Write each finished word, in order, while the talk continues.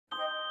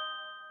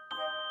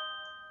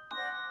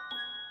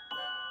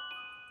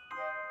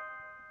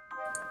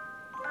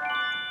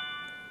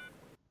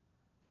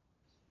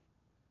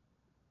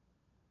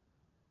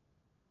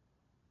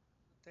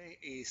Today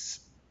is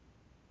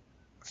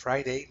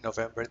Friday,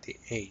 November the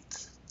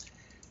 8th.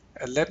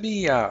 Let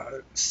me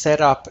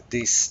set up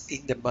these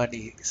in the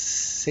money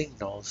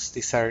signals.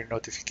 These are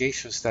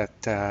notifications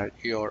that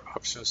your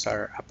options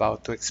are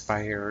about to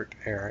expire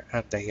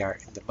and they are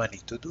in the money.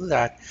 To do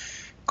that,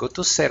 go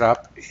to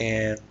Setup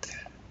and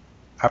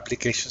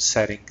Application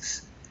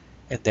Settings,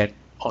 and then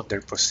under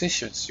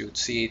Positions, you'd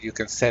see you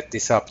can set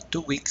this up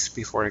 2 weeks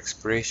before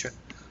expiration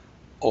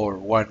or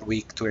 1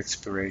 week to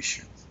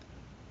expiration.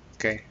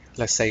 Okay,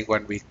 let's say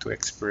 1 week to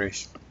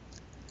expiration.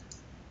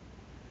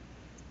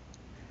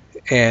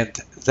 And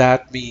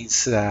that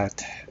means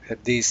that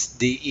this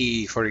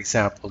DE, for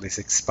example, is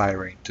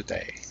expiring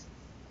today.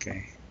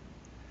 Okay,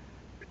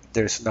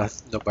 there's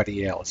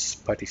nobody else.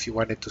 But if you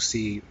wanted to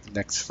see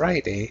next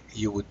Friday,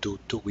 you would do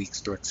 2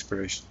 weeks to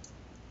expiration.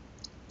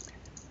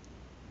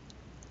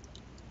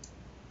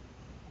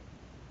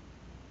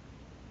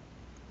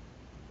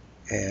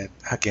 And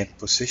again,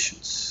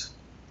 positions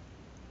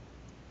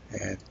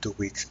and 2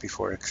 weeks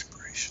before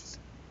expiration.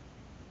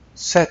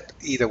 Set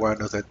either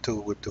one of the two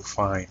would do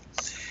fine.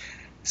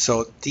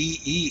 So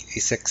DE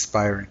is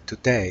expiring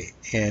today,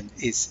 and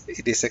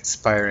it is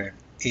expiring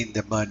in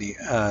the money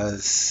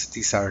as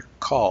these are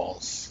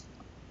calls.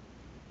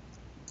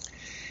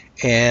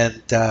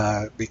 And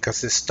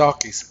because the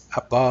stock is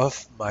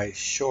above my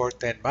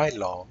short and my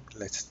long,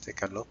 let's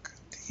take a look.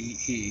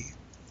 DE.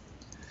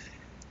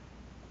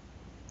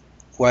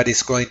 What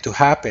is going to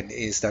happen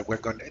is that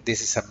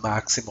this is a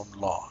maximum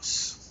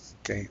loss.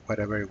 Okay,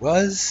 whatever it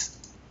was,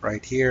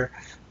 right here,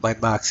 my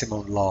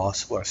maximum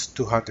loss was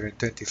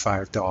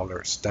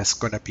 $225. That's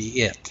going to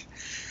be it.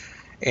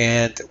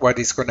 And what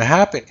is going to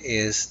happen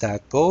is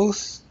that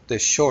both the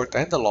short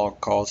and the long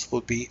calls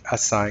will be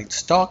assigned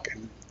stock,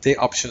 and the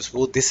options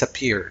will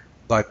disappear.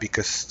 But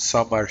because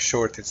some are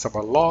short and some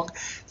are long,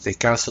 they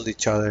cancel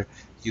each other.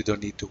 You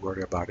don't need to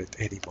worry about it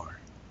anymore.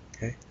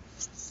 Okay,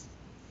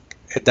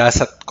 and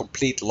that's a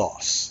complete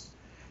loss.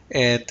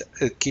 And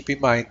keep in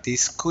mind,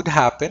 this could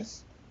happen,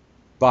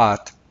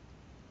 but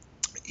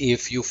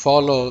if you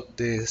follow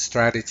the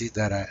strategy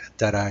that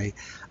I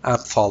am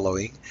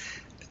following,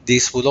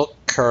 this will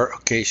occur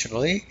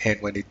occasionally,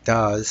 and when it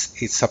does,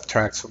 it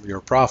subtracts from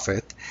your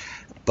profit.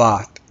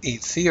 But in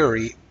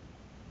theory,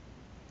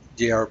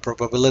 your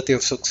probability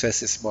of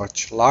success is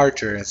much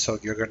larger, and so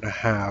you're going to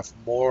have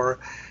more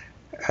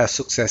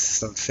successes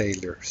than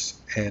failures,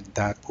 and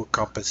that will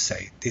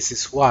compensate. This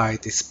is why,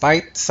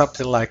 despite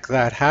something like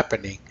that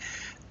happening,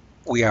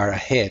 we are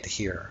ahead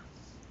here.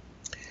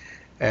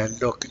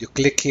 And look, you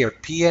click here,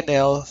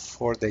 P&L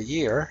for the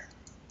year,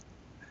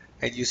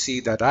 and you see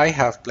that I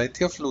have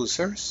plenty of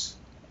losers,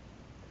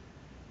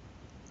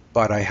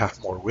 but I have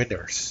more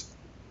winners.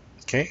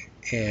 Okay,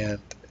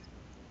 and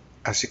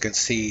as you can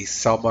see,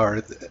 some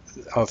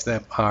of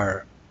them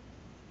are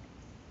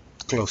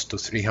close to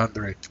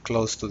 300,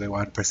 close to the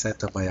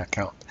 1% of my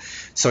account.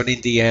 So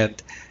in the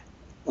end,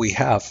 we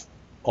have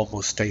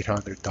almost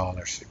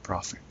 $800 in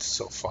profit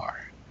so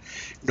far.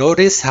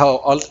 Notice how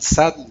all of a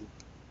sudden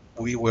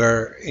we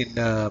were in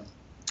a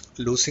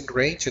losing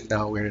range and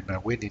now we're in a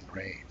winning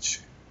range.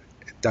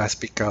 That's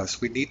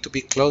because we need to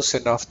be close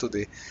enough to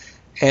the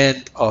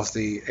end of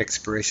the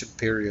expiration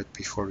period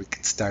before we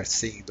can start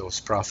seeing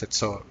those profits.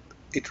 So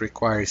it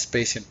requires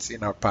patience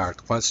in our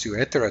part. Once you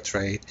enter a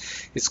trade,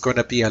 it's going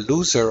to be a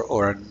loser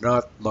or a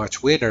not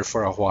much winner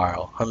for a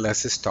while,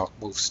 unless the stock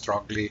moves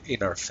strongly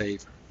in our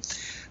favor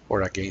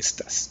or against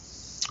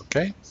us.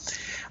 Okay.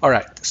 All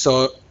right.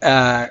 So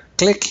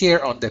click here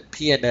on the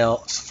P&L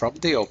from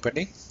the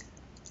opening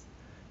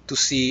to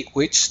see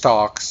which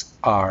stocks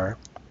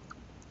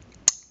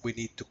we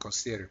need to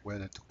consider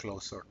whether to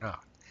close or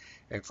not.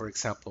 And for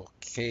example,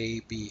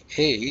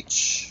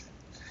 KBH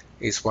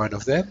is one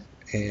of them.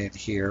 And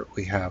here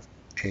we have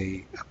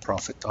a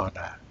profit on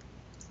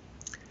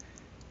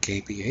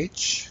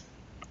KBH.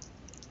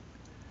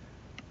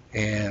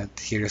 And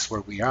here's where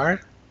we are.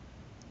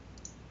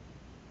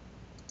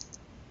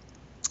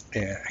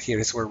 Here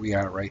is where we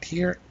are right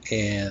here.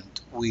 And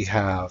we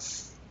have,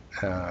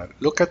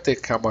 look at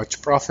how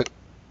much profit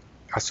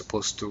as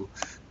opposed to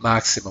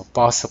maximum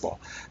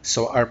possible.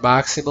 So our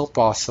maximum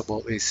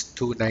possible is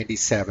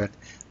 297.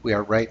 We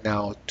are right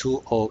now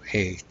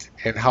 208.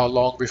 And how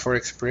long before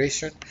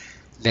expiration?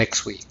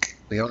 Next week.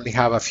 We only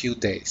have a few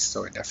days.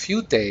 So in a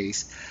few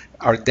days,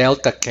 our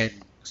delta can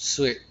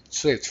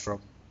switch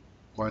from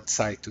one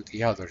side to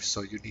the other.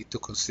 So you need to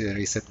consider,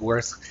 is it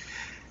worth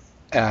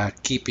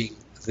keeping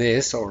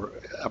this, or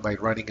am I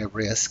running a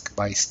risk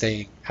by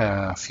staying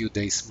a few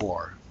days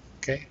more?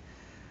 Okay.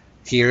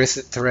 Here is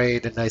a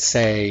trade, and I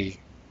say,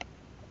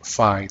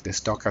 fine, the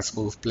stock has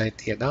moved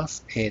plenty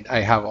enough, and I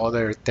have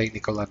other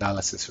technical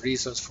analysis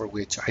reasons for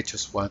which I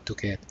just want to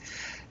get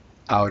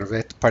out of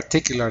it,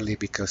 particularly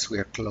because we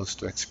are close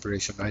to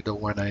expiration. I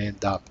don't want to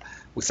end up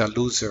with a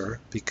loser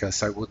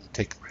because I wouldn't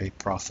take great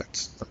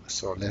profits.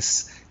 So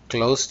let's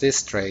close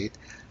this trade.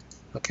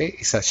 Okay,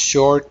 it's a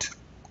short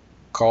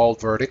call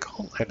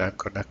vertical, and I'm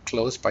going to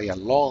close by a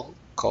long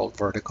call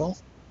vertical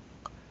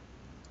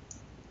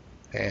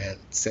and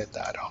set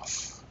that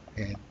off.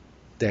 And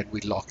then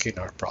we lock in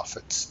our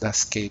profits.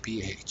 That's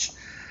KBH.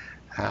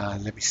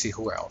 Let me see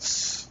who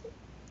else.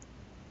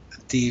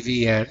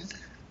 DVN.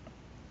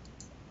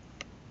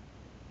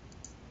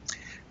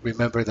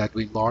 Remember that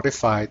we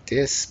modified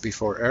this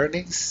before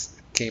earnings,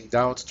 came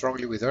down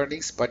strongly with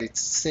earnings, but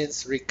it's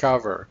since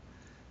recovered.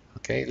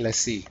 Okay, let's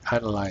see,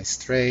 analyze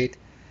trade,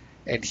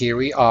 and here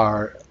we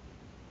are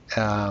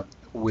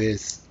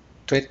with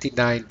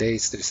 29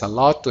 days. There's a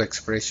lot to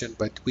expiration,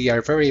 but we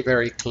are very,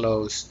 very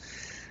close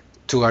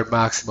to our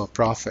maximum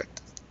profit.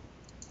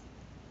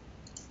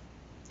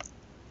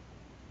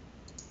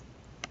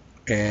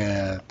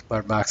 And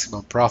our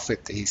maximum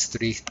profit is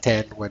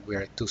 310 when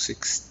we're at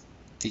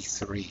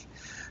 263.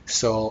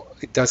 So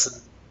it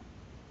doesn't,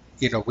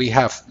 we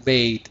have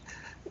made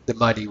the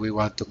money we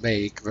want to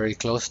make very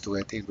close to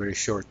it in a very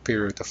short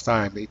period of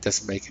time. It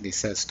doesn't make any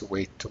sense to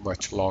wait too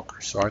much longer.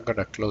 So I'm going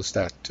to close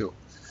that too.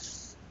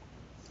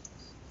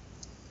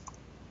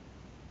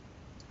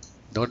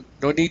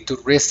 No need to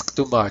risk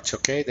too much,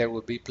 okay? There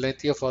will be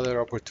plenty of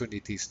other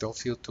opportunities. Don't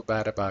feel too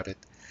bad about it.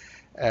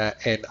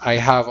 And I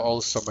have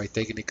also my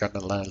technical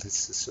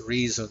analysis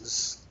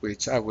reasons,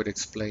 which I would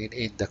explain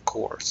in the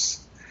course.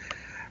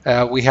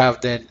 We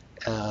have then,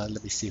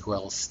 let me see who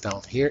else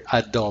down here.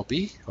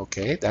 Adobe,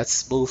 okay,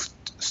 that's moved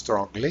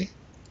strongly.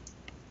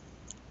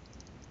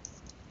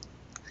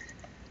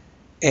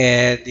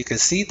 And you can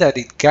see that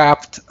it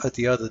gapped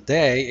the other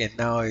day and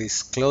now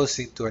is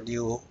closing to a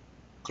new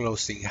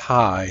closing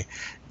high.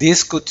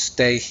 This could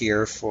stay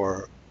here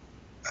for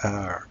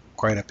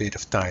quite a bit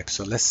of time.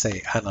 So let's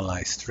say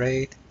analyze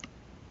trade.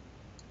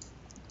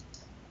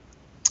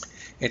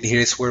 And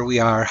here's where we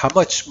are. How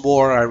much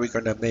more are we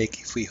going to make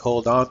if we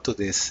hold on to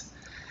this?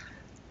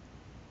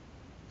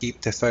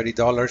 Keep the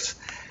 $30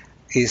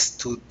 is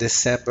to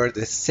December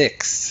the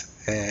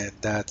 6th. And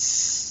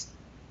that's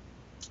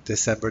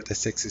December the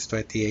 6th is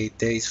 28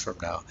 days from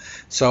now.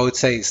 So I would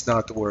say it's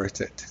not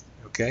worth it.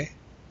 Okay?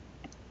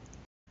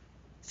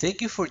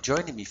 Thank you for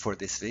joining me for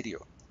this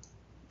video.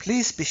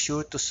 Please be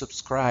sure to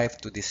subscribe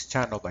to this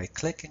channel by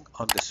clicking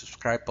on the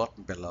subscribe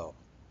button below.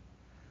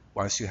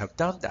 Once you have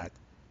done that,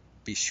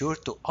 be sure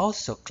to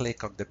also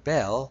click on the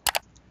bell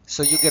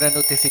so you get a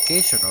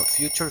notification of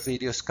future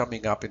videos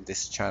coming up in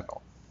this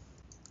channel.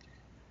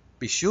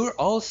 Be sure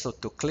also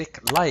to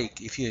click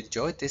like if you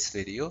enjoyed this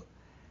video,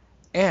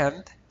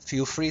 and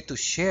feel free to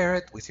share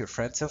it with your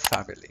friends and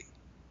family.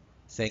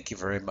 Thank you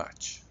very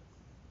much.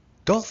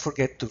 Don't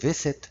forget to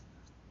visit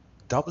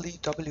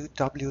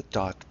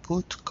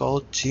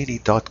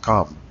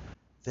www.PutCallGenie.com.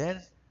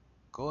 Then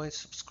go and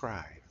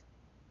subscribe.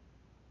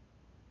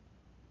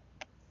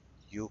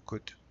 You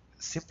could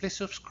simply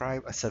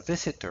subscribe as a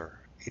visitor.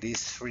 It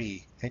is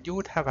free, and you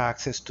would have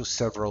access to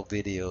several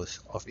videos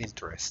of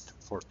interest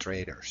for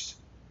traders.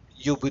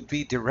 You would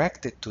be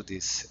directed to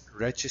this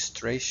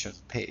registration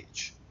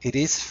page. It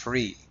is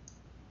free.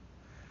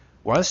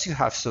 Once you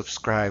have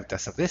subscribed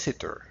as a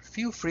visitor,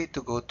 feel free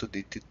to go to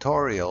the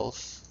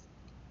tutorials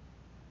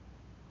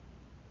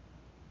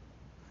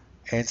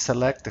and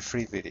select the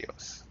free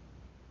videos.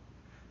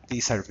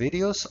 These are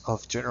videos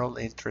of general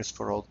interest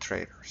for all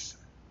traders.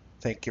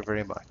 Thank you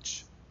very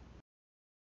much.